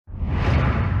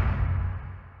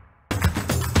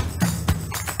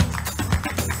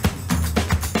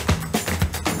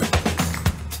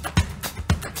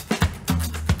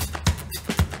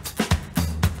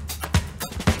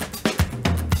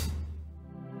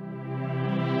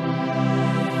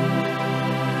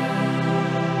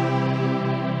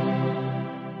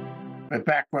We're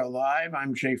back well live.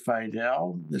 I'm Jay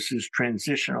Fidell. This is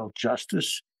Transitional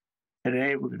Justice.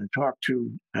 Today we're going to talk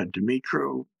to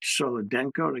Dmytro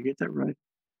Soldatenko. Did I get that right?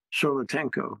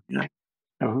 Soldatenko, yeah,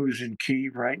 who's in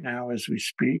Kyiv right now as we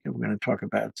speak. And we're going to talk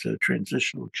about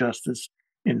transitional justice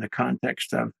in the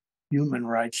context of human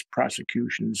rights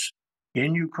prosecutions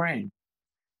in Ukraine.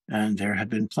 And there have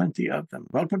been plenty of them.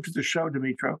 Welcome to the show,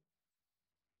 Dmytro.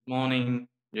 Morning,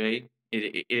 Jay.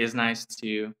 It is nice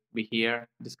to be here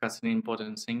discussing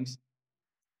important things.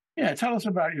 Yeah, tell us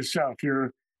about yourself.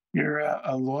 You're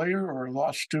a lawyer or a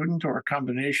law student or a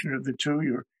combination of the two.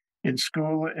 You're in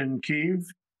school in Kyiv,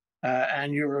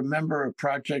 and you're a member of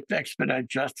Project Expedite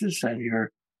Justice, and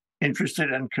you're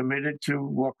interested and committed to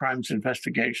war crimes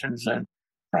investigations and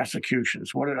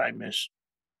prosecutions. What did I miss?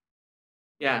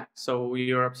 Yeah, so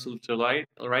you're absolutely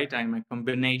right. I'm a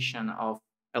combination of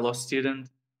a law student.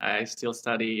 I still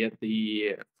study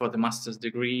for the master's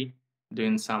degree,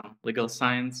 doing some legal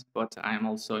science, but I'm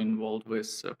also involved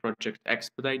with Project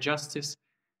Expedite Justice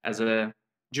as a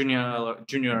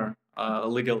junior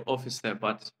legal officer.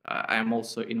 But I'm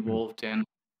also involved in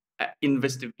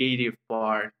investigative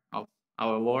part of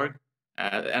our work,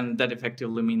 and that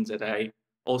effectively means that I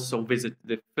also visit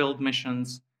the field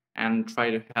missions and try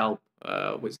to help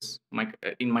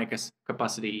in my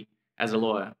capacity as a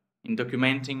lawyer in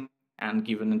documenting and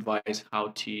giving advice how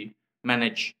to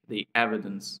manage the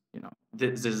evidence.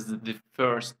 This is the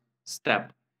first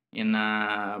step in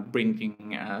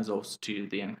bringing those to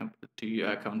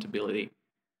accountability.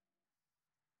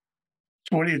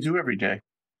 So what do you do every day?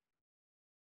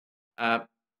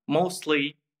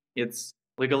 Mostly it's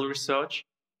legal research,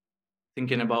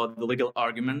 thinking about the legal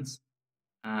arguments.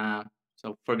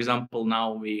 So, for example,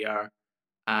 now we are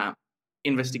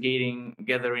investigating,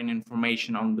 gathering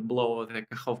information on the blow of the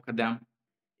Kakhovka Dam.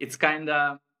 It's kind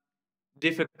of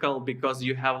difficult because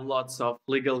you have lots of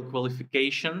legal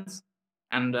qualifications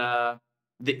and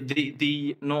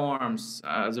the norms,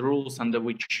 the rules under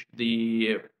which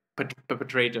the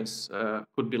perpetrators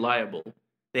could be liable.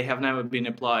 They have never been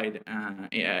applied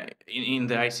in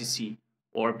the ICC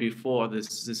or before.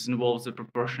 This involves the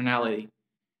proportionality,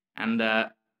 and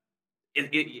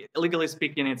legally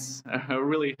speaking, it's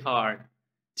really hard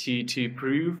to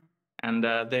prove, and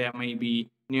there may be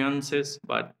nuances,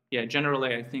 but yeah,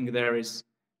 generally I think there is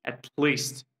at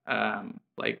least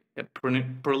like a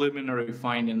preliminary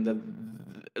finding that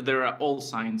there are all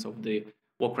signs of the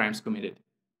war crimes committed,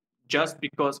 just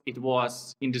because it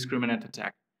was indiscriminate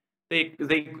attack.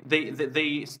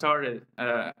 They started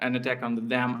an attack on the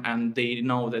dam, and they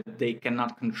know that they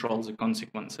cannot control the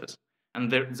consequences,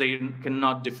 and they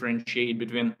cannot differentiate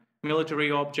between military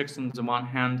objects on the one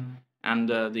hand and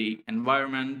the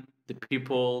environment, the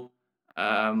people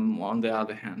on the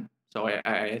other hand. So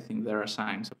I think there are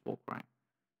signs of war crime.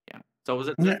 Yeah. So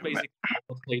that's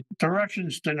basically the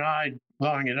Russians denied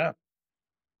blowing it up.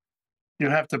 You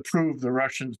have to prove the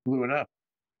Russians blew it up.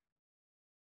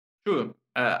 Sure.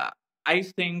 I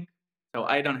think so.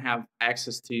 I don't have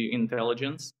access to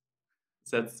intelligence.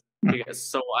 So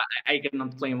I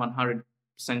cannot claim 100%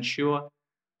 sure,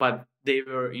 but they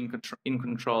were in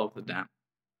control of the dam,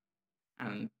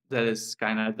 and that is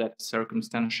kind of that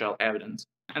circumstantial evidence.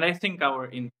 And I think our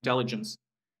intelligence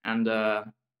and the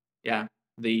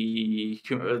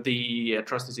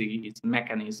atrocities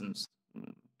mechanisms,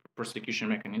 prosecution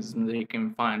mechanisms, they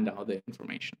can find out the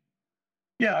information.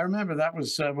 Yeah, I remember that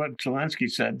was what Zelensky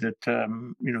said, that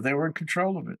they were in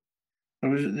control of it.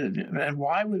 And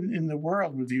why in the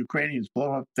world would the Ukrainians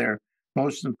blow up their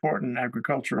most important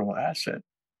agricultural asset?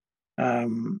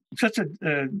 Just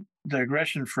a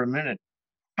digression for a minute.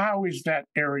 How is that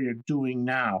area doing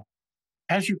now?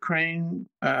 Has Ukraine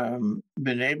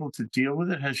been able to deal with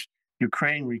it? Has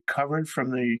Ukraine recovered from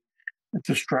the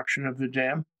destruction of the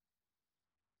dam?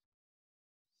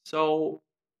 So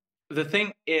the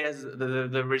thing is,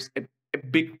 there is a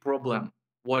big problem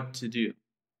what to do,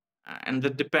 and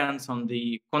that depends on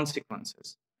the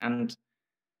consequences. And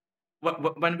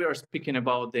when we are speaking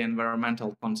about the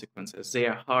environmental consequences, they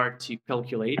are hard to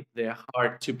calculate, they are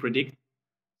hard to predict.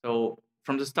 So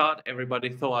from the start, everybody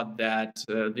thought that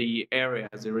the area,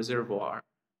 the reservoir,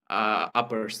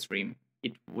 upper stream,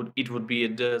 it would be a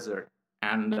desert,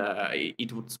 and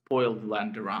it would spoil the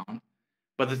land around.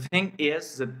 But the thing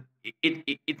is that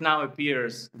it now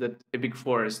appears that a big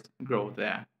forest grows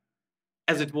there,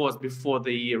 as it was before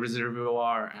the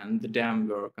reservoir and the dam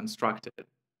were constructed.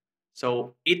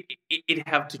 So it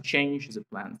have to change the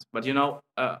plans. But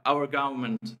our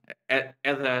government, as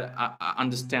I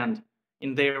understand,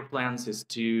 in their plans is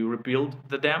to rebuild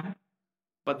the dam.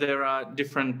 But there are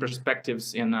different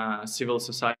perspectives in civil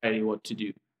society what to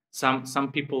do.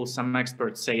 some people, some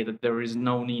experts say that there is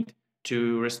no need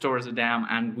to restore the dam,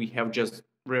 and we have just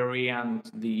reorient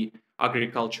the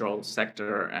agricultural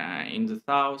sector in the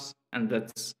south, and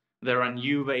that there are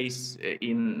new ways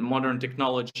in modern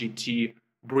technology to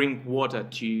bring water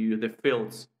to the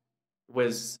fields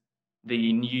with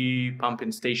the new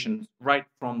pumping stations right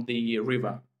from the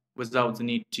river without the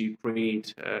need to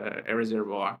create a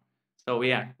reservoir. So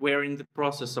yeah, we're in the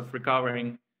process of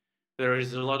recovering. There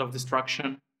is a lot of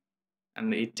destruction,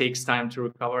 and it takes time to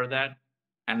recover that.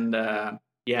 And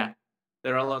yeah,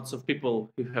 there are lots of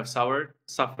people who have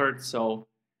suffered. So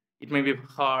it may be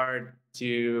hard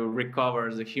to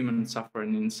recover the human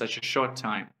suffering in such a short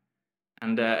time.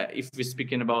 And if we're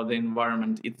speaking about the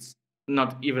environment, it's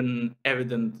not even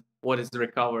evident what is the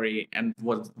recovery and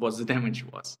what the damage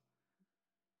was.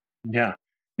 Yeah.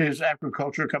 Is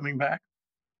agriculture coming back?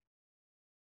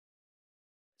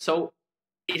 So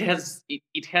it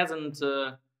hasn't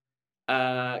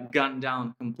gone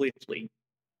down completely,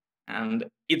 and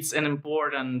it's an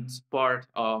important part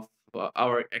of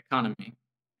our economy,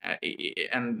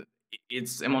 and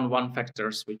it's among one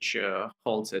factors which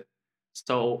holds it.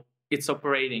 So it's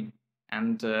operating,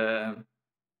 and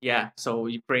yeah, so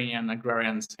Ukrainian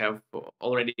agrarians have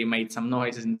already made some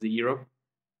noises in the Europe,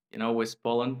 with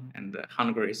Poland and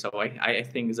Hungary. So I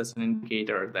think that's an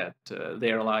indicator that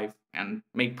they're alive and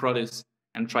make produce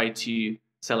and try to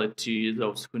sell it to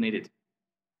those who need it.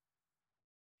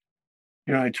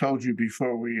 I told you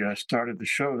before we started the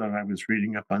show that I was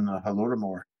reading up on the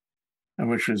Holodomor,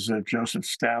 which was Joseph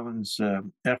Stalin's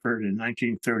effort in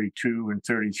 1932 and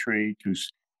 33 to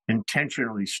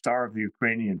intentionally starve the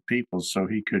Ukrainian people so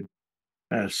he could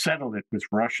settle it with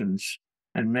Russians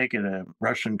and make it a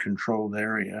Russian-controlled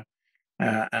area.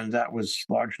 And that was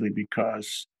largely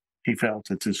because he felt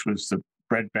that this was the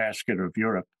breadbasket of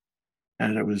Europe,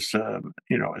 and it was,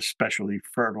 especially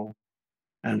fertile,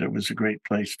 and it was a great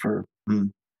place for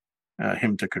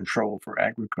him to control for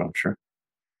agriculture.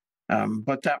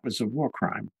 But that was a war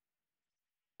crime.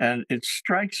 And it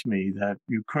strikes me that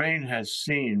Ukraine has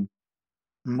seen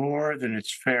more than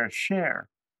its fair share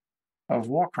of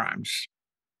war crimes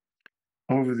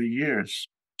over the years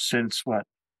since the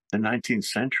 19th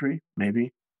century,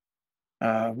 maybe.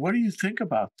 What do you think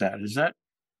about that? Is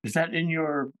that in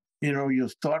your your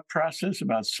thought process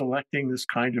about selecting this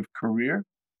kind of career?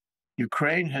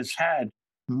 Ukraine has had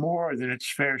more than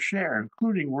its fair share,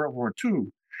 including World War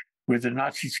II, where the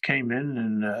Nazis came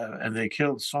in and they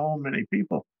killed so many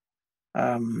people.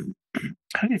 How do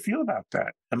you feel about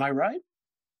that? Am I right?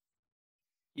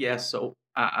 Yeah, so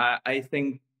I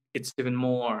think it's even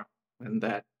more than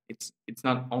that. It's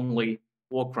not only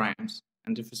war crimes,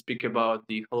 and if we speak about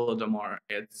the Holodomor,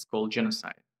 it's called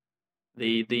genocide.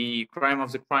 The crime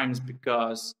of the crimes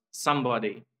because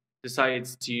somebody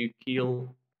decides to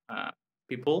kill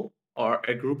people or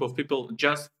a group of people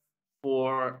just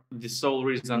for the sole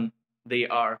reason they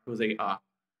are who they are,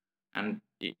 and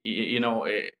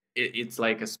it's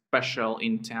like a special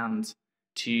intent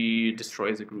to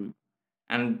destroy the group.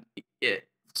 And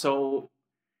so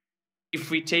if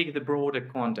we take the broader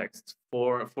context,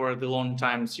 for the long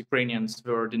times Ukrainians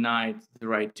were denied the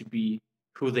right to be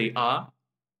who they are,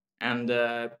 and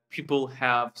people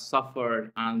have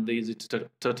suffered under the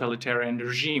totalitarian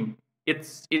regime.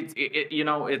 It's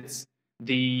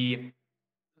the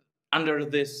under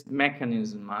this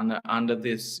mechanism, under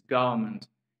this government,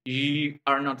 you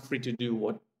are not free to do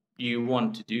what you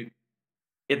want to do.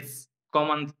 It's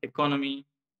common economy,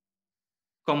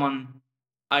 common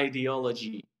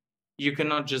ideology. You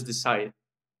cannot just decide,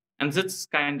 and that's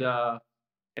kind of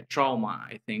a trauma.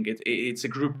 I think it's a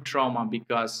group trauma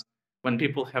because when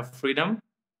people have freedom,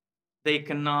 they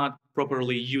cannot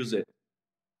properly use it.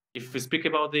 If we speak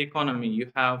about the economy,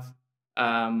 you have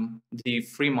the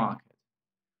free market,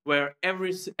 where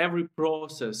every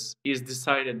process is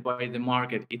decided by the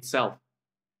market itself,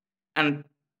 and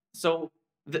so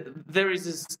there is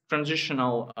this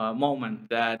transitional moment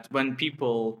that when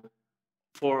people,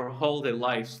 for all their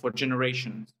lives, for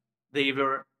generations, they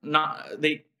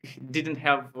didn't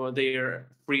have their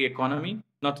free economy.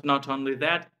 Not only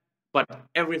that, but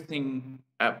everything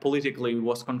politically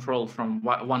was controlled from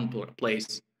one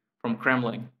place, from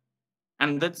Kremlin.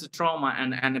 And that's a trauma,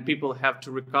 and the people have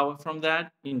to recover from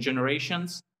that in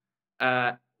generations.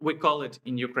 We call it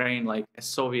in Ukraine like a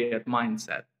Soviet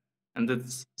mindset, and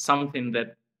that's something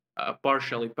that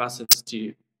partially passes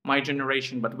to my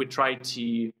generation, but we try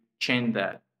to change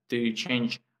that, to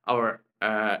change our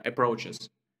approaches.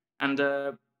 And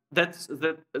that's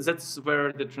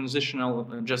where the transitional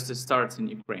justice starts in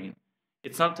Ukraine.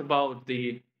 It's not about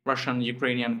the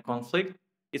Russian-Ukrainian conflict.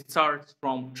 it starts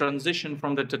from transition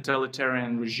from the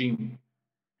totalitarian regime.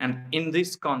 And in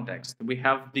this context, we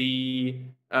have the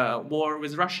war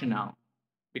with Russia now,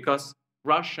 because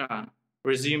Russia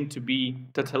resumed to be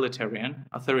totalitarian,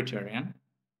 authoritarian,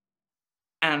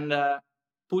 and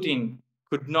Putin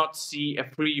could not see a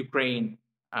free Ukraine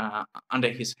under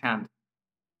his hand.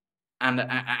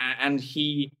 And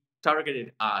he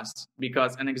targeted us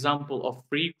because an example of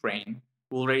free Ukraine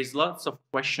will raise lots of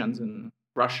questions in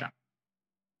Russia.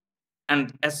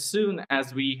 And as soon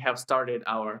as we have started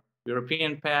our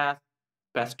European path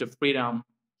to freedom,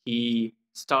 he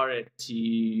started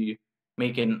to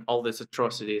making all these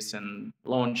atrocities and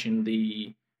launching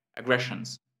the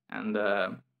aggressions. And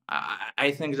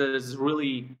I think that is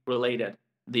really related.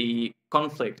 The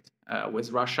conflict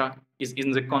with Russia is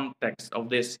in the context of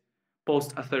this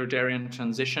post-authoritarian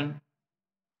transition,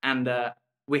 and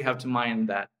we have to mind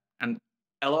that. And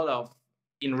a lot of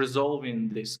in resolving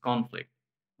this conflict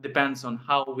depends on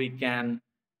how we can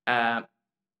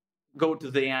go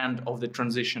to the end of the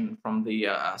transition from the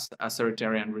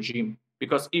authoritarian regime.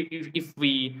 Because if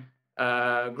we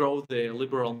grow the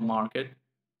liberal market,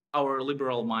 our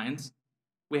liberal minds,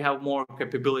 we have more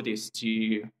capabilities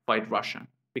to fight Russia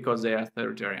because they are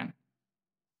authoritarian.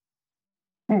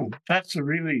 Oh, that's a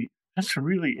really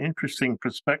interesting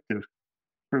perspective.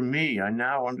 For me, I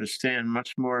now understand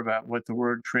much more about what the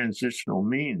word transitional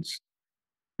means.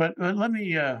 But let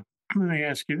me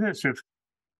ask you this: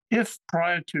 if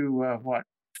prior to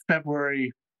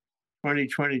February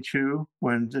 2022,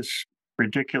 when this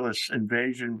ridiculous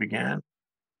invasion began,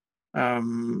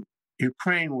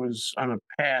 Ukraine was on a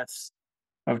path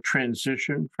of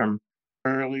transition from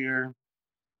earlier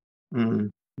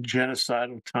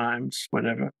genocidal times,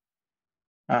 whatever.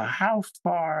 How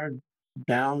far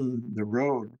down the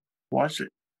road was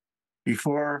it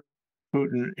before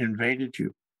Putin invaded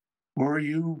you? Were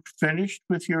you finished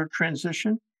with your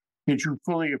transition? Did you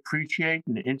fully appreciate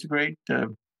and integrate,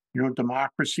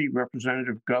 democracy,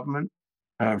 representative government,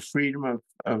 freedom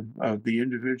of the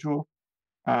individual?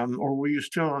 Or were you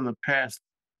still on the path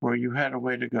where you had a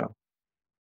way to go?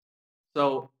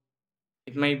 So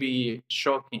it may be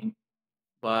shocking,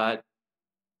 but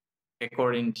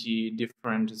according to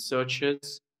different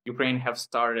researchers, Ukraine have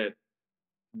started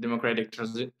democratic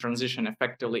transition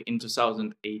effectively in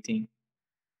 2018.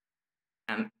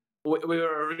 And we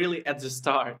were really at the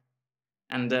start.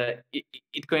 And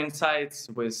it coincides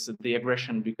with the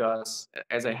aggression because,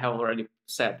 as I have already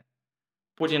said,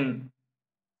 Putin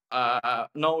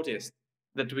noticed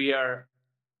that we are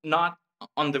not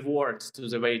on the words to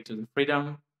the way to the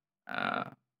freedom,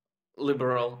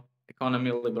 liberal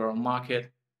economy, liberal market.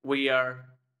 We are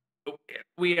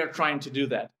trying to do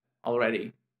that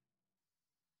already.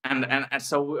 And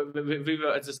so we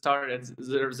were at the start.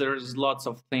 There's lots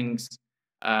of things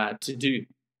to do,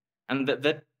 and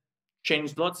that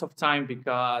changed lots of time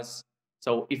because.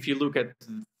 So if you look at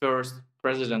the first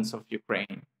presidents of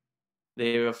Ukraine,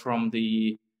 they were from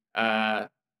the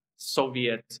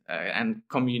Soviet and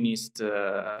Communist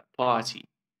party.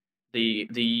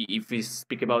 If we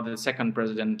speak about the second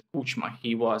president, Kuchma,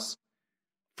 he was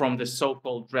from the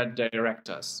so-called Red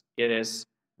Directors. It is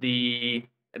the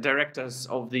directors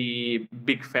of the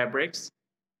big fabrics.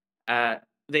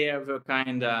 They were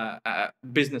kind of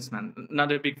businessmen,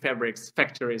 not a big fabrics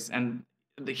factories, and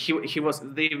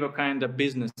they were kind of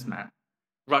businessmen,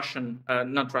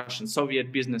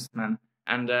 Soviet businessmen,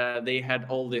 and they had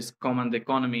all this common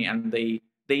economy, and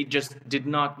they just did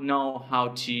not know how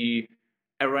to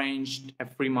arrange a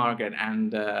free market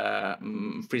and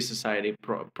free society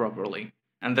properly.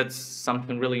 And that's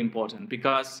something really important,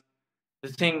 because the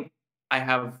thing I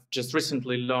have just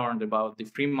recently learned about the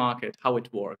free market, how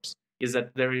it works, is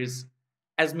that there is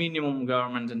as minimum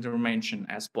government intervention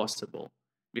as possible,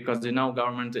 because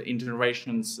government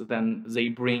interventions, then they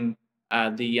bring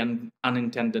the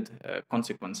unintended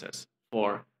consequences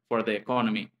for the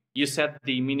economy. You set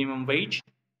the minimum wage,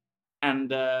 and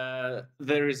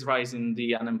there is rise in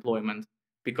the unemployment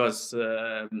because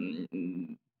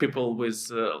people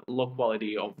with low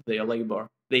quality of their labor,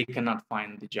 they cannot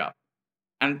find the job.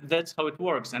 And that's how it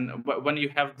works. And when you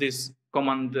have this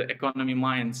command economy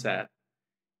mindset,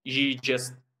 you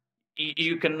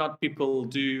cannot people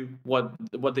do what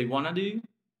they want to do.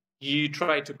 You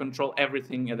try to control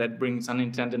everything that brings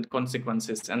unintended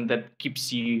consequences and that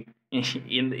keeps you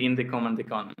in the command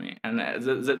economy. And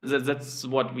that's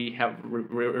what we have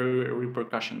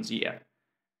repercussions here.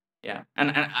 Yeah.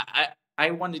 And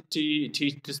I wanted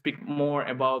to speak more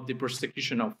about the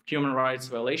persecution of human rights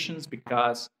violations,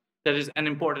 because that is an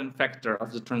important factor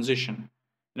of the transition.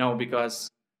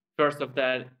 Because first of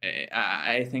that,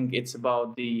 I think it's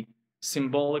about the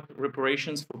symbolic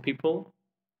reparations for people,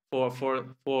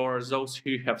 for those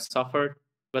who have suffered,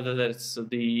 whether that's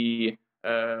the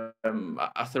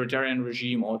authoritarian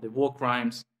regime or the war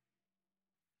crimes.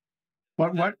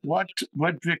 What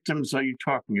victims are you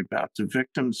talking about? The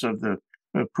victims of the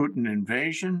Putin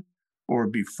invasion, or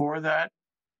before that?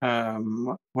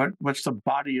 What's the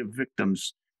body of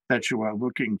victims that you are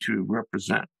looking to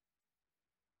represent?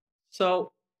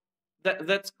 So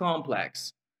that's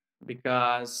complex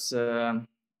because,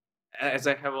 as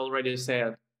I have already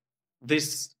said,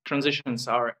 these transitions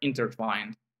are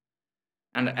intertwined,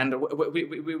 and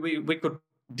we could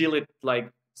deal it like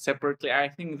separately. I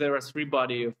think there are three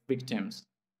body of victims.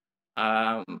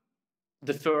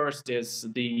 The first is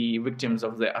the victims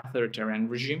of the authoritarian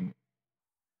regime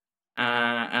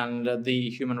and the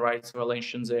human rights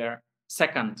violations there.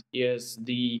 Second is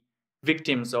the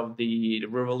victims of the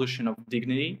revolution of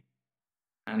dignity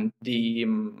and the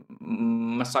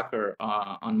massacre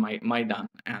on Maidan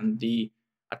and the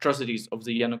atrocities of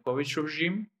the Yanukovych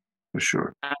regime. For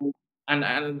sure. And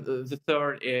the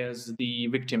third is the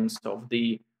victims of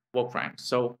the war crimes.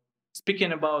 So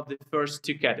speaking about the first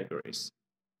two categories,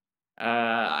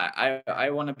 I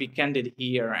want to be candid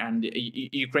here, and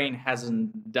Ukraine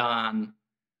hasn't done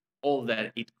all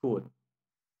that it could.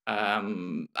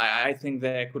 I think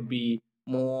there could be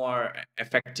more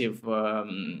effective,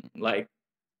 like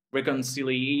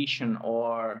reconciliation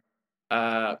or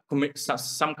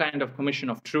some kind of commission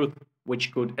of truth,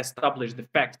 which could establish the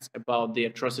facts about the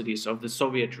atrocities of the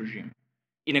Soviet regime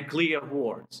in a clear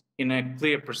words, in a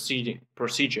clear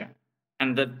procedure,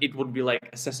 and that it would be like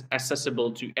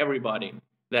accessible to everybody,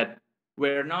 that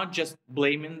we're not just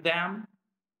blaming them,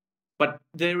 but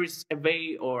there is a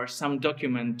way or some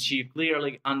document to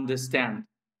clearly understand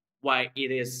why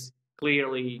it is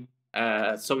clearly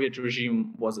Soviet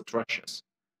regime was atrocious.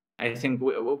 I think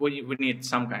we need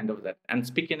some kind of that. And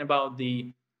speaking about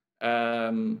the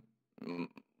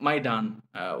Maidan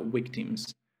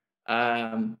victims,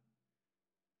 I'd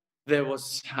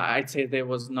say there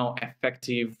was no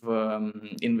effective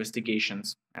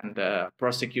investigations and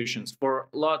prosecutions for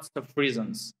lots of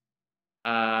reasons.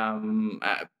 A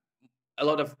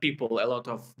lot of people, a lot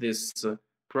of these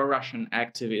pro-Russian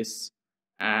activists,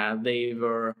 they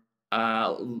were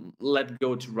let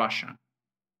go to Russia.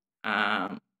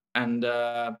 And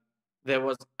there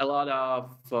was a lot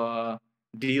of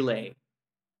delay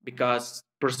because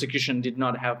prosecution did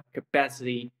not have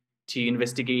capacity to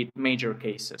investigate major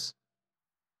cases.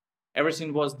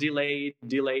 Everything was delayed.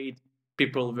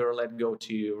 People were let go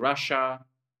to Russia,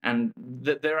 and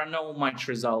there are no much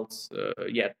results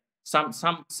yet. Some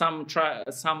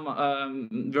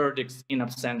verdicts in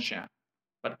absentia,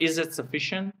 but is it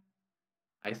sufficient?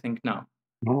 I think no.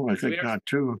 No, I think not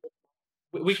too.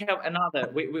 We have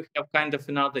kind of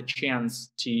another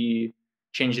chance to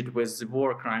change it with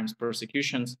war crimes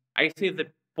prosecutions. I see the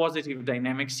positive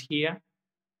dynamics here.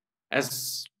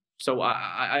 So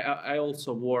I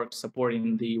also work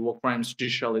supporting the war crimes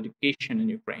judicial education in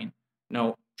Ukraine,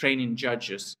 training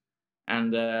judges.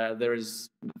 And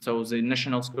the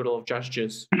National School of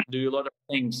Judges do a lot of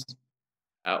things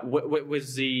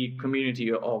with the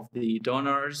community of the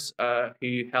donors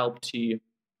who help to,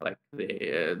 like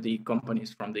the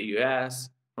companies from the US,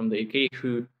 from the UK,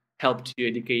 who help to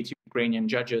educate Ukrainian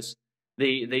judges.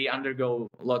 They undergo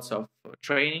lots of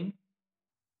training,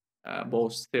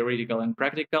 both theoretical and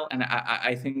practical, and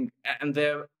I think, and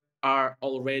there are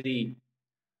already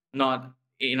not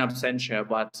in absentia,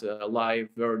 but live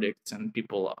verdicts and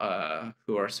people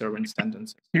who are serving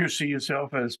sentences. Do you see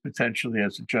yourself as potentially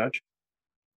as a judge?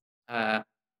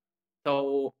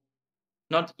 So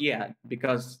not yet,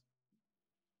 because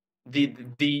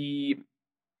the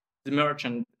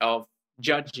merchant of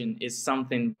judging is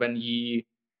something when you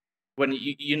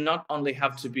not only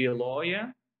have to be a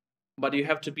lawyer, but you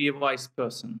have to be a wise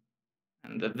person,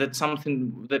 and that's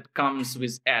something that comes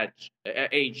with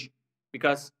age,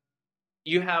 because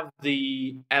you have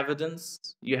the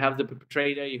evidence, you have the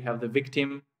perpetrator, you have the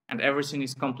victim, and everything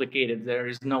is complicated. There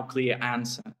is no clear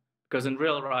answer, because in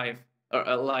real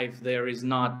life there is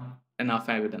not enough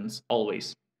evidence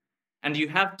always, and you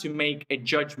have to make a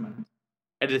judgment,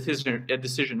 a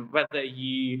decision whether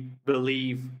you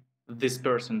believe this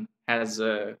person has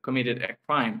committed a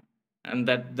crime, and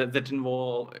that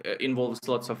involves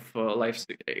lots of life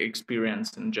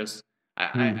experience, and just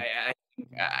I think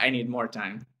I need more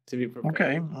time to be prepared.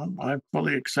 Okay, well, I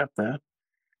fully accept that.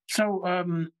 So,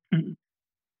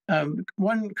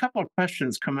 one couple of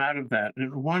questions come out of that.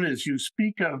 And one is, you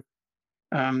speak of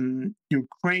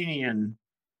Ukrainian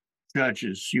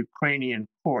judges, Ukrainian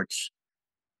courts,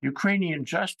 Ukrainian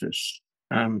justice.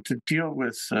 to deal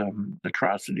with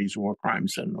atrocities, war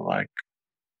crimes, and the like.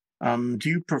 Do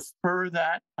you prefer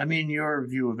that? I mean, your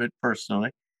view of it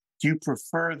personally. Do you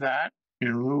prefer that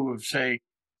in lieu of, say,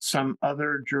 some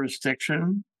other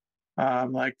jurisdiction,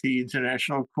 like the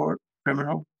International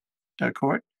Criminal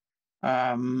Court,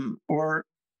 or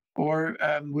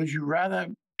would you rather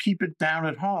keep it down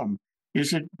at home?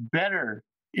 Is it better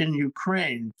in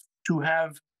Ukraine to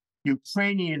have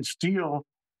Ukrainians deal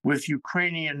with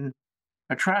Ukrainian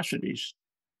atrocities?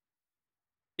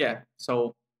 Yeah,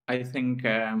 so I think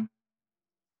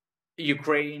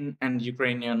Ukraine and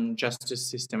Ukrainian justice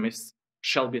system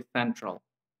shall be central,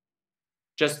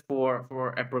 just for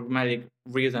a pragmatic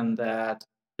reason that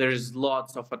there's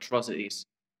lots of atrocities.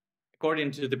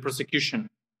 According to the prosecution,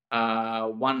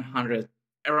 100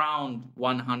 around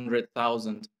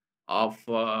 100,000 of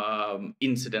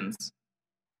incidents,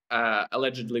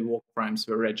 allegedly war crimes,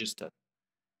 were registered.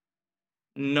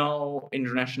 No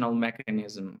international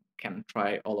mechanism can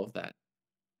try all of that.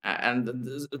 And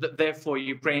therefore,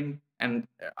 Ukraine and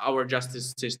our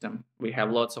justice system, we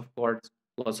have lots of courts,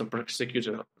 lots of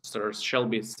prosecutors, shall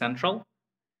be central.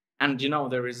 And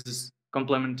there is this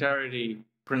complementarity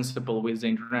principle with the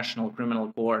International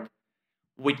Criminal Court,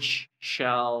 which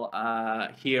shall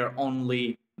hear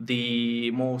only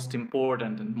the most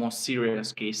important and most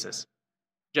serious cases.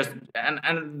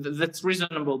 And that's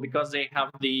reasonable because they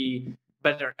have the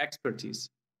better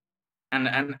expertise. And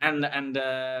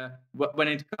when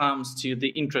it comes to the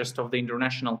interest of the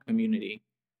international community,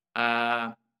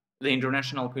 the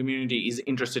international community is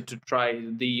interested to try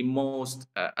the most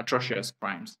atrocious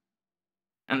crimes.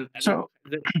 And So,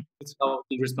 it's how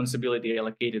the responsibility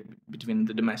allocated between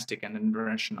the domestic and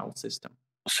international system.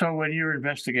 so when you're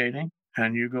investigating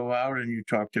and you go out and you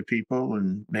talk to people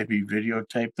and maybe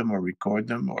videotape them or record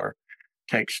them or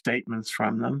take statements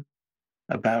from them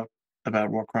about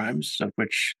war crimes of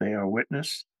which they are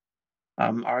witness,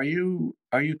 are you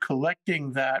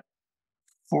collecting that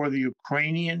for the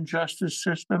Ukrainian justice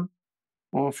system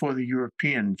or for the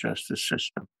European justice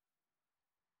system?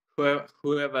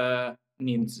 Whoever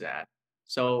needs that.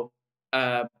 So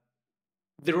the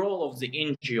role of the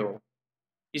NGO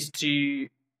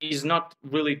is not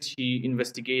really to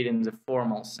investigate in the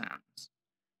formal sense,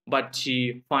 but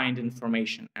to find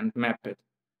information and map it.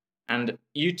 And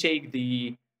you take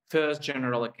the first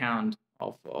general account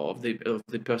of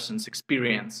the person's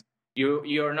experience. You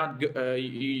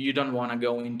don't want to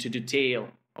go into detail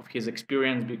of his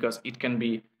experience because it can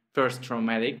be first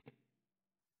traumatic.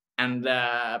 And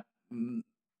I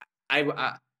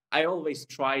always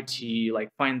try to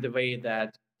find the way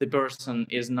that the person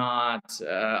is not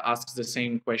asked the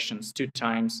same questions 2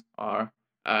 times or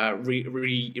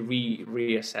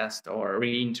reassessed or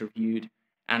re-interviewed.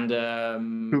 And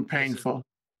Too painful.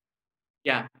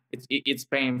 Yeah, it's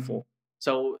painful.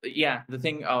 So yeah, the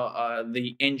thing,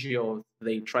 the NGO,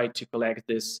 they try to collect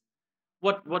this,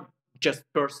 what just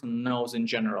person knows in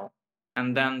general,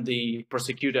 and then the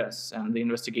prosecutors and the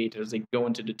investigators, they go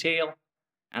into detail,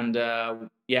 and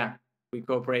yeah, we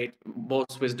cooperate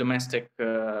both with domestic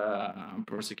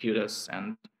prosecutors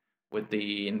and with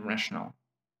the international.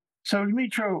 So,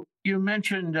 Dmytro, you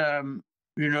mentioned,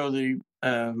 the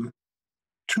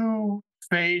 2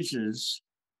 phases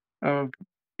of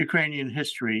Ukrainian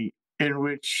history in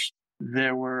which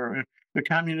there were the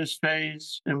communist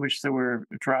phase, in which there were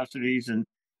atrocities, and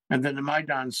then the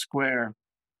Maidan Square,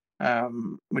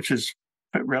 which is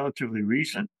relatively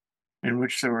recent, in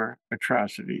which there were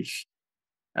atrocities.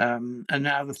 And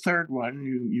now the third one,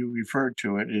 you referred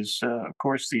to it, is, of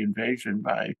course, the invasion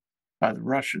by the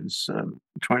Russians,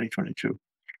 2022,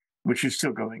 which is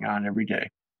still going on every day.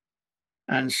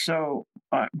 And so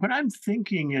what I'm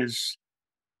thinking is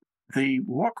the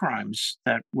war crimes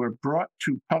that were brought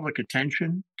to public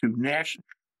attention, to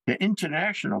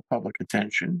international public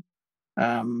attention,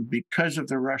 because of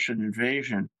the Russian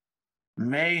invasion,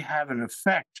 may have an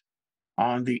effect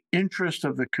on the interest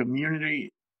of the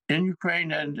community in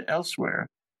Ukraine and elsewhere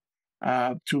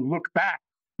to look back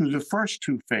to the first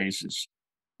 2 phases,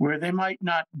 where they might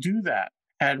not do that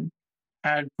had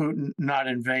Putin not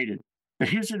invaded. But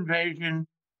his invasion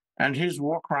and his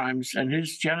war crimes and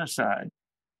his genocide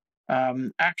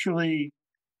actually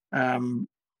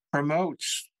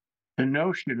promotes the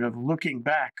notion of looking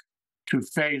back to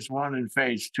phase 1 and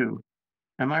phase 2.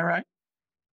 Am I right?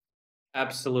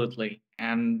 Absolutely.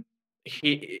 And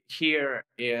here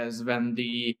is when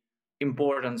the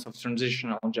importance of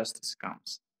transitional justice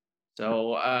comes.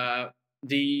 So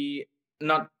the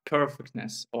not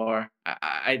perfectness, or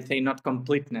I'd say not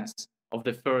completeness, of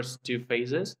the first 2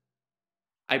 phases,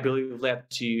 I believe led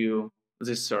to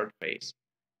this third phase.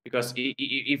 Because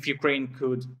if Ukraine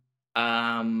could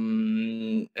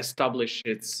establish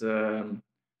its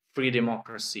free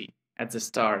democracy at the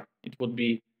start, it would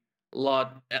be a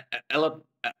lot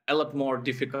more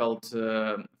difficult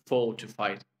foe to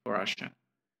fight for Russia.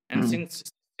 And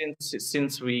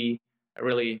since we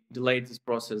really delayed this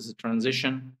process, the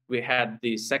transition, we had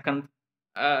the second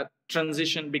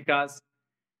transition because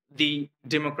the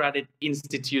democratic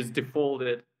institutes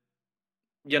defaulted.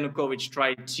 Yanukovych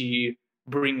tried to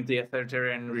bring the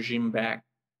authoritarian regime back,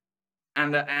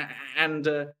 and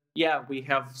yeah, we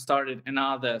have started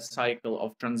another cycle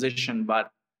of transition,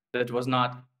 but that was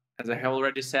not, as I have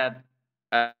already said,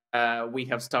 we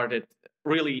have started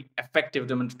really effective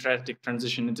democratic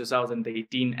transition in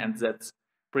 2018, and that's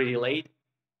pretty late.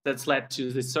 That's led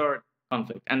to the third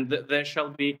conflict, and there shall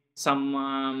be some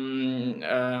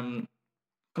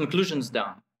conclusions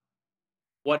done.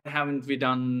 What haven't we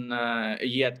done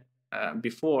yet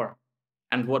before,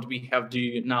 and what we have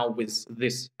to do now with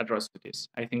these atrocities?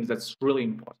 I think that's really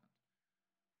important.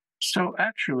 So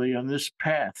actually, on this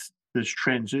path, this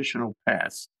transitional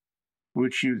path,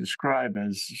 which you describe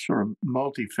as sort of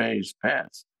multi-phase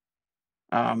path,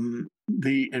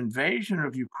 the invasion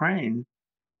of Ukraine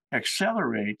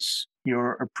accelerates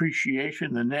your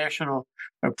appreciation, the national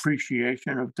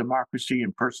appreciation of democracy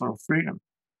and personal freedom.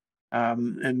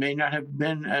 It may not have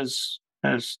been as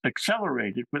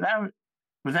accelerated without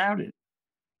it.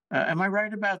 Am I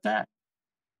right about that?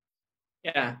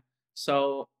 Yeah.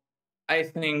 So I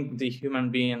think the human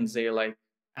beings, they like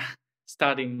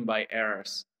starting by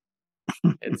errors.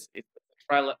 It's a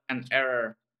trial and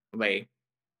error way.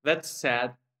 That's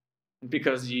sad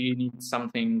because you need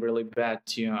something really bad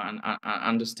to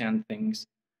understand things,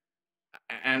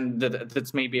 and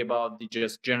that's maybe about the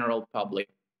just general public,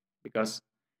 because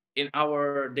in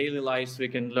our daily lives we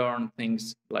can learn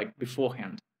things like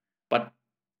beforehand, but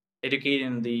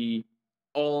educating the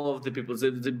all of the people,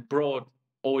 the broad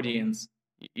audience,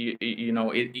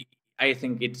 I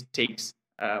think it takes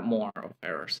more of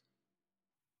errors.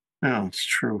 No, it's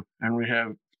true. And we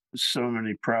have so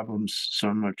many problems,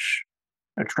 so much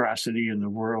atrocity in the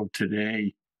world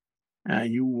today. I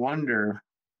wonder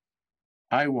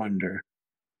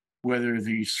whether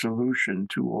the solution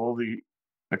to all the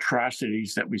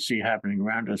atrocities that we see happening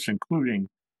around us, including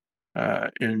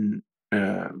in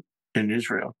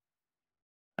Israel,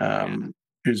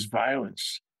 is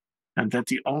violence, and that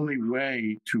the only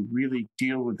way to really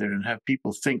deal with it and have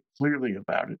people think clearly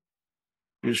about it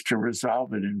is to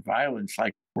resolve it in violence,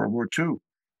 like World War II.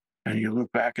 And you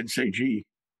look back and say, gee,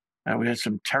 we had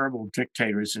some terrible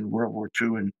dictators in World War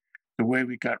II, and the way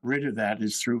we got rid of that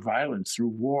is through violence, through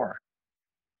war.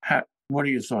 What are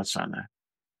your thoughts on that?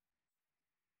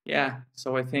 Yeah,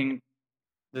 so I think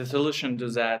the solution to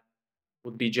that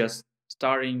would be just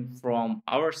starting from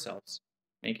ourselves,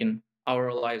 making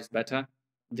our lives better,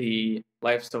 the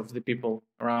lives of the people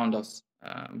around us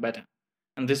better.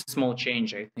 And this small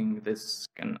change, I think this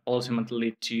can ultimately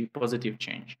lead to positive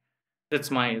change. That's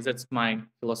my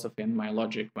philosophy and my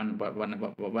logic when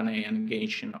I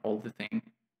engage in all the thing.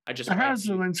 I just How's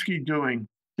Zelensky doing,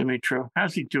 Dmytro?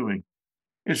 How's he doing?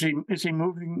 Is he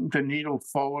moving the needle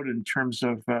forward in terms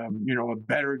of a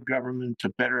better government, a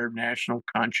better national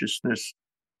consciousness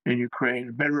in Ukraine,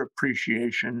 a better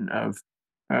appreciation of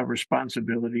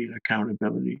responsibility and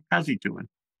accountability? How's he doing?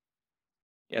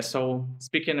 Yeah. So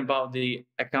speaking about the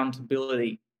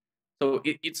accountability, so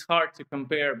it's hard to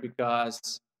compare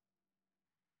because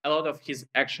a lot of his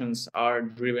actions are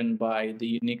driven by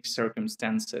the unique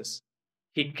circumstances.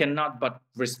 He cannot but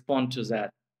respond to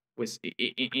that with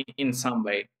in some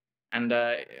way, and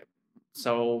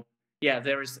so yeah,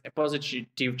 there is a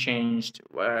positive change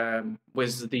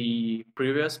with the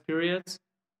previous periods,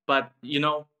 but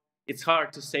it's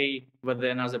hard to say whether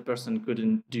another person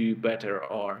couldn't do better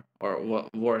or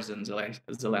worse than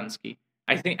Zelensky.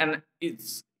 I think, and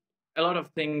it's a lot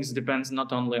of things depends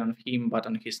not only on him but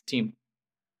on his team,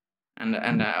 and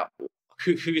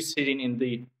who is sitting in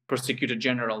the prosecutor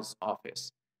general's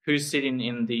office, who is sitting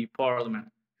in the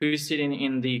parliament, who is sitting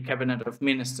in the cabinet of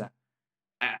minister.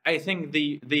 I think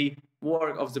the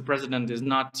work of the president is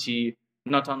not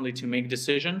only to make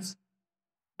decisions,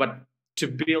 but to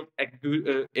build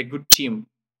a good team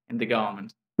in the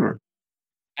government. Sure.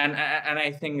 And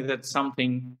I think that's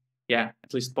something, yeah,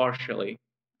 at least partially.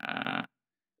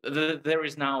 There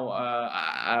is now,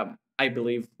 I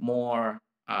believe, more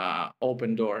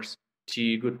open doors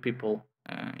to good people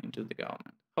into the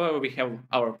government. However, we have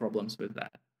our problems with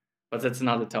that, but that's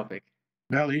another topic.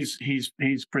 Well, he's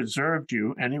preserved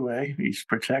you anyway. He's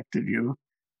protected you.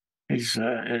 He's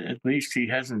at least he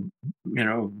hasn't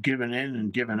given in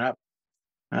and given up.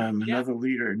 Another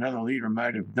leader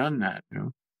might have done that.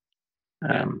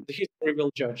 The history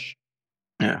will judge.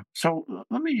 Yeah. So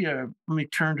let me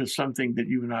turn to something that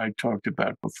you and I talked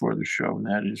about before the show, and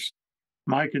that is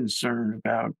my concern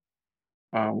about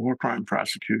war crime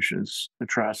prosecutions,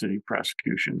 atrocity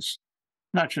prosecutions,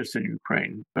 not just in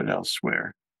Ukraine but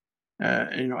elsewhere.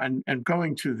 And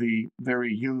going to the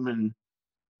very human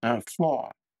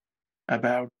flaw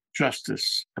about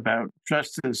justice. About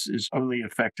justice is only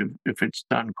effective if it's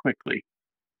done quickly.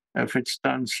 If it's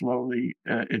done slowly,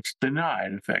 it's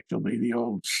denied effectively. The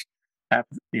old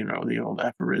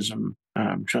aphorism,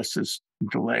 justice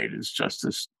delayed is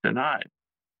justice denied.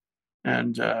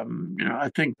 And, I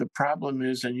think the problem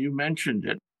is, and you mentioned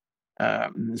it,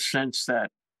 in the sense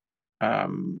that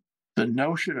the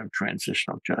notion of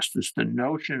transitional justice, the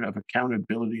notion of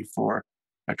accountability for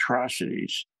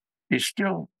atrocities, is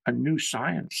still a new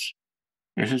science.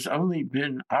 It has only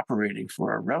been operating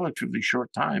for a relatively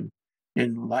short time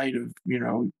in light of,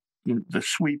 the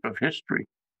sweep of history.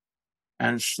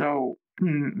 And so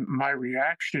my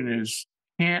reaction is,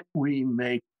 can't we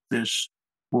make this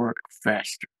work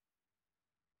faster?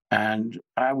 And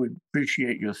I would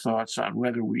appreciate your thoughts on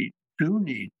whether we do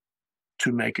need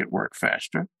to make it work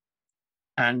faster.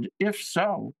 And if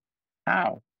so,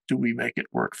 how do we make it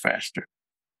work faster?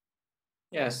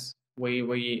 Yes,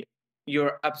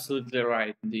 you're absolutely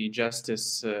right. The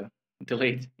justice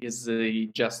delayed is the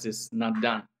justice not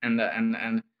done, and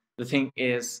the thing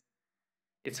is,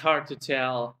 it's hard to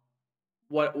tell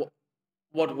what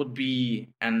would be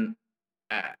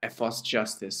a fast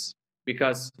justice,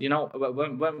 because when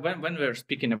we're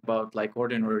speaking about like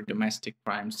ordinary domestic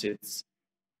crimes, it's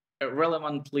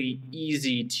relevantly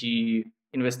easy to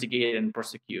investigate and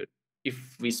prosecute.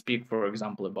 If we speak, for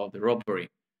example, about the robbery,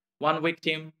 one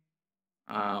victim,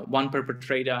 one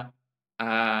perpetrator,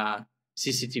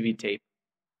 CCTV tape.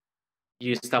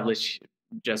 You establish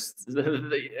just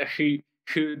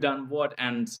who done what,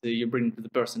 and you bring the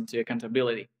person to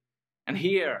accountability. And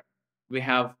here we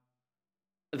have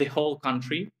the whole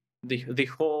country, the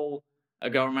whole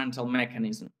governmental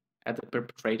mechanism at the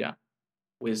perpetrator,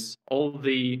 with all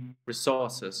the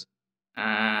resources,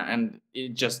 and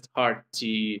it's just hard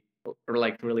to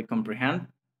like really comprehend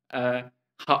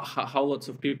how lots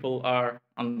of people are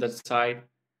on that side,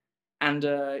 and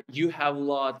you have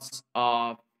lots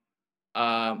of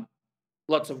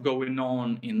going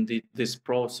on in this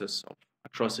process of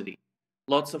atrocity,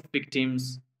 lots of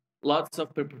victims, lots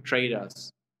of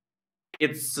perpetrators.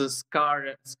 It's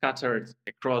scattered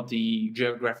across the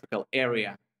geographical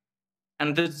area,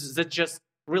 and that's just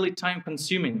really time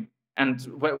consuming. And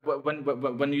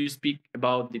when you speak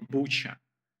about the butcher,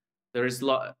 there is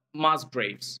mass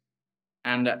graves,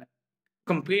 and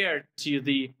compared to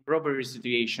the robbery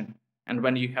situation, and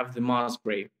when you have the mass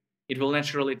grave, it will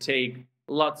naturally take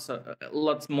lots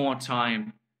more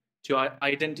time to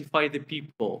identify the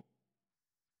people,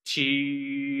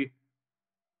 to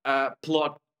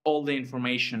plot all the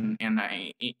information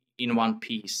in one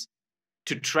piece,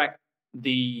 to track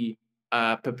the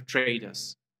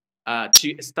perpetrators, to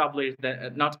establish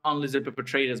that not only the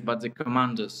perpetrators but the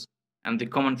commanders, and the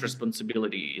common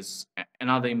responsibility is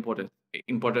another important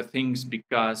things,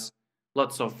 because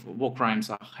lots of war crimes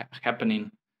are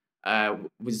happening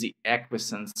with the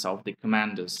acquiescence of the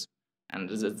commanders, and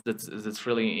that's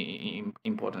really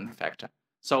important factor.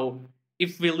 So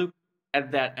if we look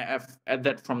at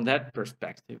that from that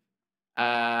perspective,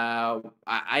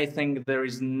 I think there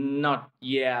is not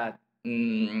yet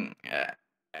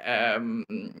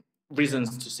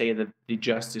reasons to say that the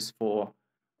justice for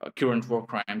current war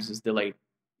crimes is delayed.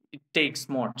 It takes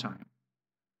more time,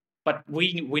 but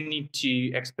we need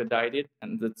to expedite it,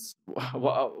 and that's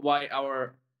why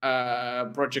our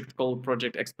project called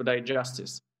Project Expedite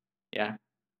Justice. Yeah.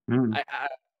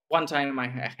 One time I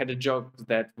had a joke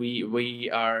that we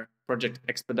are Project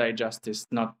Expedite Justice,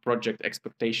 not Project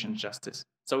Expectation Justice.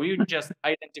 So you just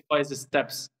identify the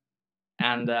steps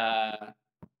and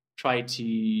try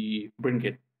to bring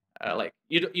it. Like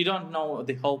you don't know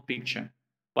the whole picture,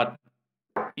 but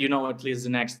you know at least the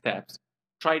next steps.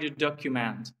 Try to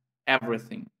document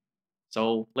everything.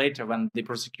 So later, when the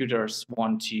prosecutors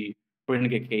want to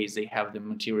bring a case, they have the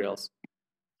materials.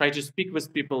 Try to speak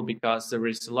with people, because there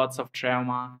is lots of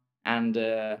trauma, and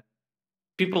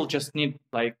people just need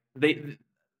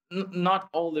not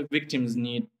all the victims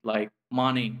need like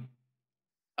money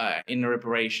in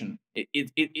reparation.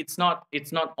 It's not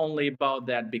only about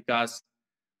that, because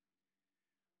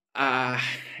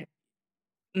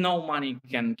no money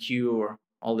can cure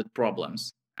all the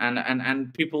problems,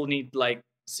 and people need like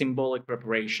symbolic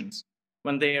reparations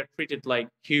when they are treated like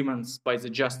humans by the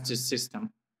justice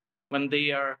system, when they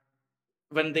are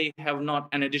when they have not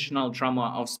an additional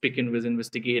trauma of speaking with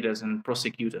investigators and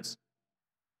prosecutors.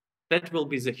 That will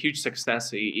be the huge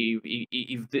success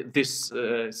if this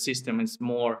system is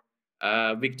more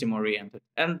victim oriented,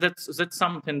 and that's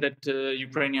something that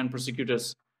Ukrainian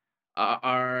prosecutors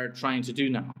are trying to do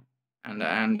now,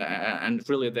 and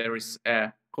really there is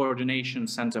a coordination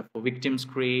center for victims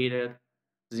created,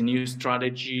 the new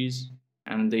strategies,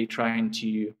 and they trying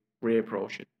to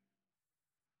reapproach it.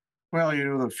 Well,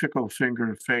 the fickle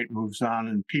finger of fate moves on,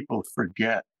 and people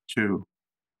forget too.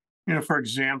 For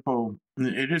example,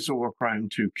 it is a war crime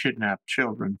to kidnap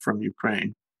children from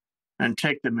Ukraine and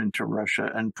take them into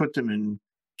Russia and put them in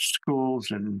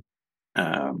schools and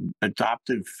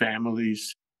adoptive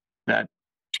families that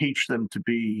teach them to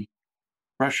be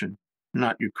Russian,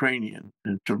 not Ukrainian,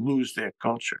 and to lose their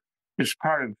culture. It's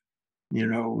part of,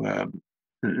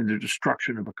 the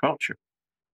destruction of a culture.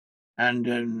 And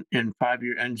in 5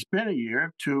 years, and it's been a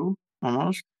year, 2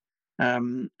 almost,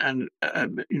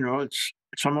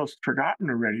 it's almost forgotten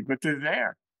already, but they're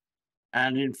there.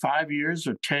 And in 5 years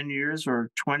or 10 years or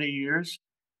 20 years,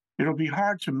 it'll be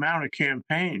hard to mount a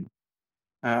campaign,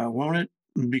 won't it?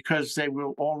 Because they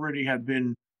will already have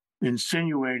been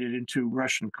insinuated into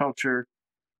Russian culture,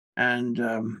 and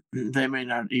they may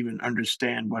not even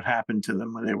understand what happened to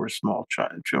them when they were small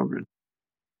children.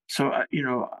 So,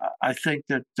 I think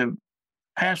that the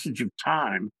passage of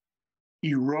time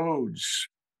erodes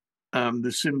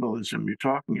the symbolism you're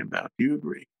talking about. Do you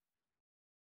agree?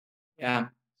 Yeah.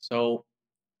 So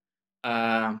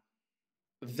the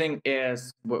thing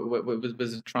is, with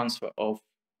the transfer of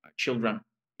children,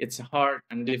 it's a hard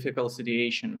and difficult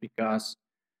situation because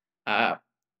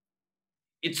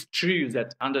it's true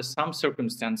that under some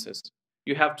circumstances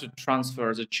you have to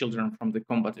transfer the children from the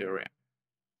combat area,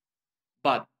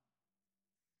 but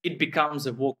it becomes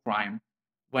a war crime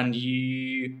when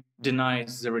you deny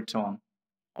the return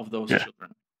of those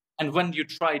children, and when you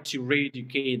try to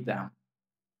re-educate them.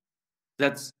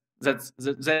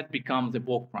 That becomes the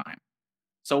war crime.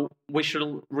 So we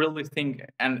should really think,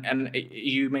 and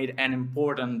you made an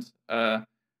important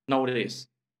notice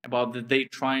about that they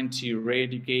trying to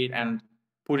re-educate and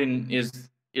put in is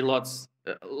lots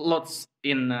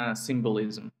in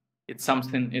symbolism. It's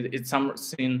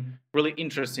something really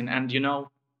interesting, and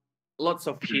lots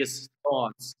of his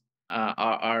thoughts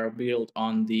are built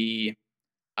on the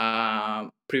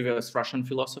previous Russian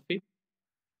philosophy,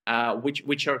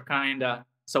 which are kind of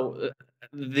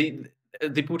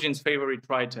the Putin's favorite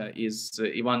writer is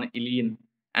Ivan Ilyin,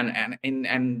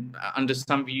 and under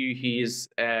some view he is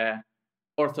a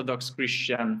Orthodox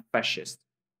Christian fascist,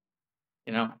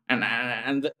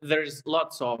 and there's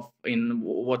lots of in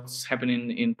what's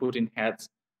happening in Putin's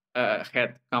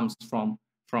head comes from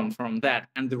that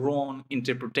and the wrong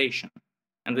interpretation,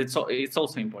 and it's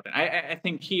also important. I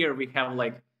think here we have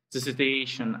like the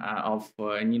situation of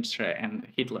Nietzsche and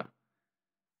Hitler.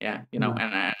 Yeah, and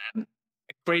a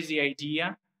crazy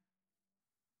idea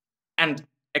and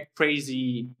a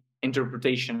crazy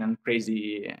interpretation and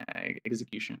crazy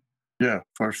execution. Yeah,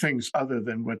 for things other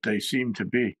than what they seem to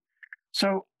be.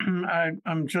 So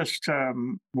I'm just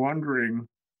wondering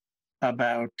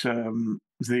about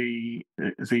the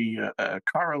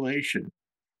correlation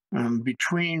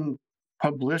between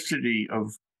publicity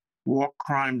of war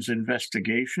crimes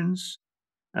investigations,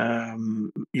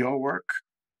 your work,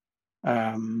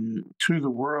 to the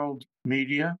world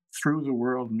media, through the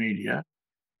world media,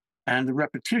 and the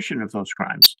repetition of those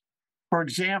crimes. For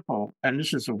example, and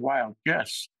this is a wild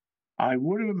guess, I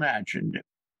would have imagined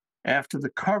after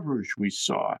the coverage we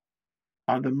saw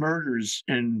on the murders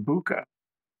in Bucha,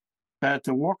 that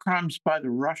the war crimes by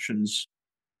the Russians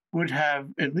would have,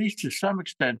 at least to some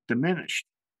extent, diminished,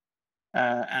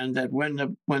 and that when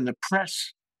the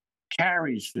press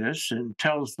carries this and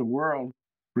tells the world,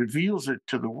 reveals it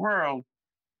to the world,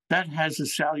 that has a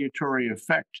salutary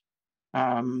effect.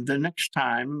 The next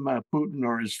time Putin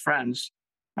or his friends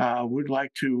would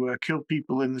like to kill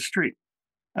people in the street.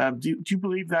 Do you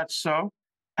believe that's so?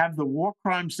 Have the war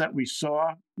crimes that we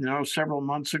saw, several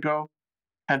months ago,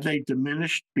 have they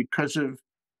diminished because of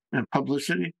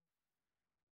publicity?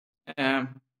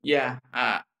 Yeah,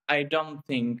 I don't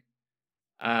think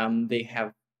they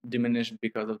have diminished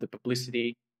because of the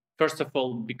publicity. First of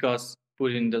all, because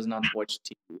Putin does not watch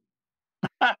TV.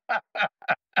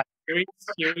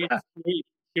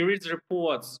 He reads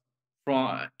reports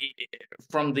from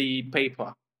the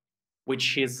paper,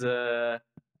 which his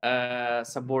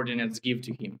subordinates give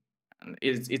to him. And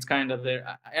it's kind of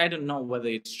there. I don't know whether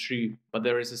it's true, but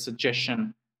there is a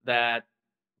suggestion that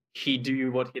he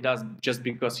do what he does just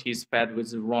because he's fed with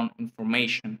the wrong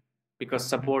information, because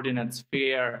subordinates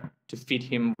fear to feed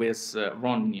him with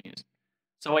wrong news.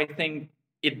 So I think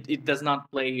it does not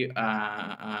play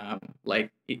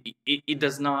like it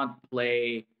does not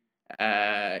play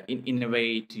in a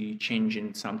way to change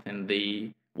in something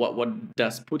the what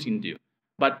does Putin do.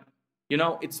 But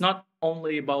it's not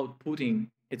only about Putin,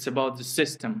 it's about the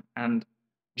system and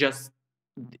just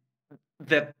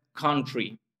that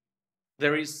country.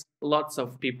 There is lots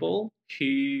of people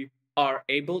who are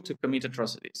able to commit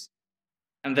atrocities,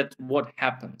 and that's what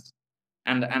happens.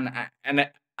 And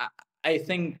I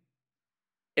think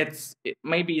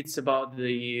maybe it's about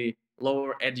the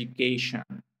lower education,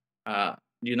 uh,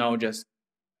 just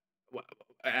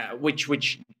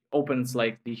which opens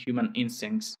like the human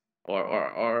instincts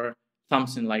or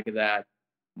something like that.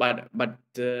 But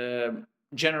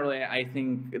generally, I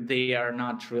think they are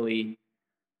not really.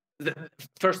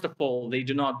 First of all, they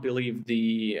do not believe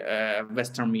the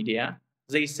Western media.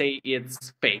 They say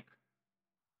it's fake,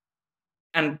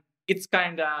 and it's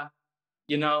kind of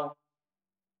you know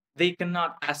they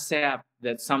cannot accept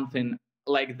that something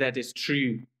like that is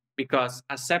true, because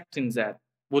accepting that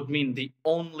would mean the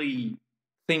only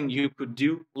thing you could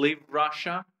do, leave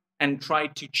Russia and try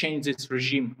to change this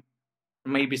regime,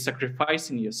 maybe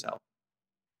sacrificing yourself.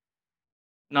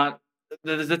 Not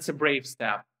That's a brave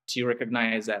step to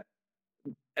recognize that.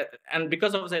 And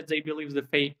because of that, they believe the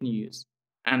fake news,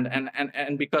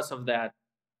 and because of that,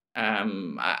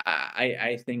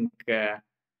 I think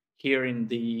hearing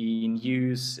the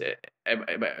news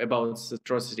about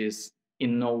atrocities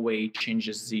in no way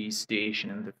changes the situation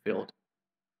in the field.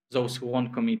 Those who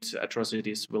won't commit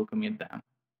atrocities will commit them.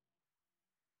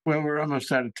 Well, we're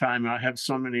almost out of time. I have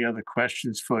so many other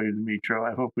questions for you, Dmytro.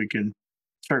 I hope we can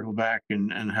circle back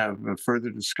and have a further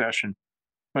discussion.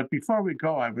 But before we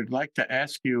go, I would like to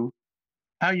ask you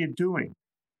how you're doing.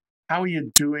 How are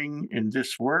you doing in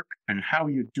this work, and how are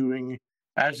you doing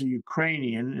as a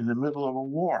Ukrainian in the middle of a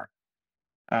war?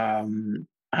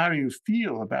 How do you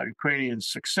feel about Ukrainian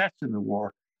success in the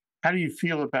war? How do you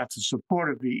feel about the support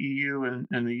of the EU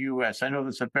and the US? I know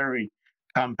that's a very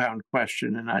compound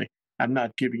question, and I'm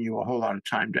not giving you a whole lot of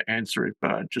time to answer it,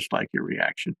 but I'd just like your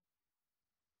reaction.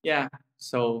 Yeah.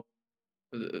 So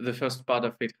the first part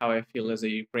of it, how I feel as a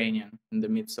Ukrainian in the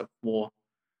midst of war,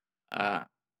 uh,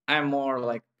 I'm more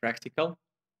like practical,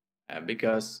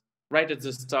 because right at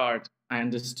the start, I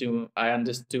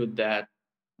understood that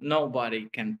nobody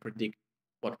can predict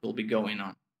what will be going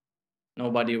on.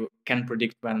 Nobody can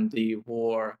predict when the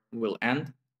war will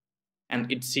end, and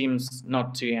it seems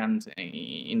not to end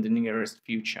in the nearest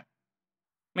future.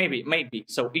 Maybe.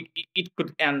 So it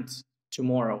could end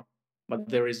tomorrow, but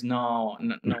there is I no.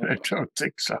 don't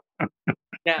think so.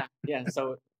 Yeah.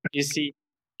 So you see,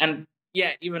 and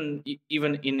yeah, even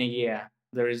in a year,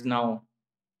 there is no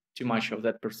too much of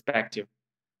that perspective.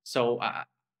 So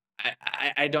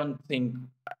I don't think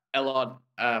a lot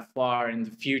far in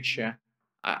the future.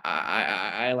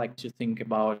 I like to think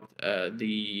about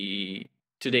the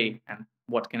today and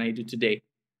what can I do today,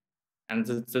 and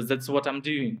that's what I'm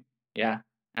doing. Yeah,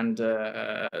 and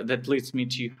that leads me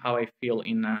to how I feel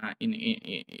in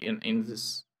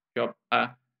this job.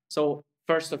 So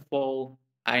first of all,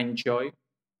 I enjoy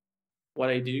what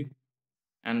I do,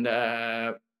 and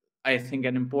I think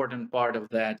an important part of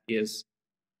that is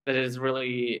that it is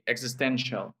really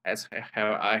existential, as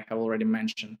I have already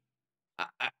mentioned.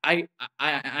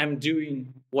 I'm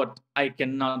doing what I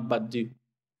cannot but do,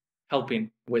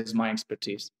 helping with my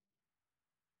expertise.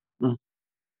 Mm,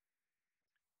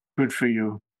 good for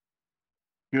you.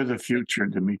 You're the future,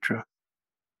 Dmytro,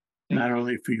 Thank not you.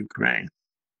 only for Ukraine,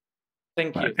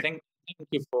 Thank but you. Thank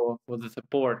you for the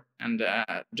support, and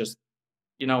just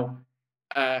you know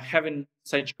having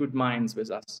such good minds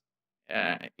with us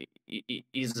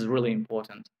is really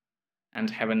important, and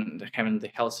having the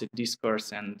healthy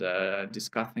discourse and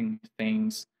discussing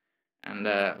things, and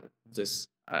this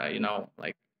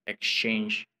like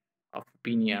exchange of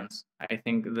opinions, I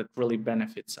think that really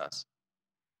benefits us.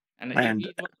 And and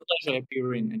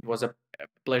it was a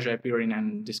pleasure appearing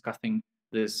and discussing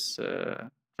this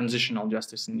transitional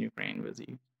justice in Ukraine with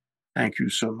you. thank you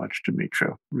so much,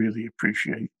 Dmytro. Really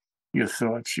appreciate your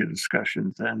thoughts, your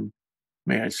discussions, and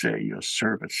may I say your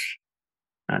service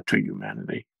to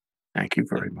humanity. Thank you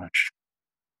very much.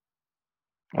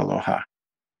 Aloha.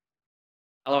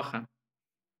 Aloha.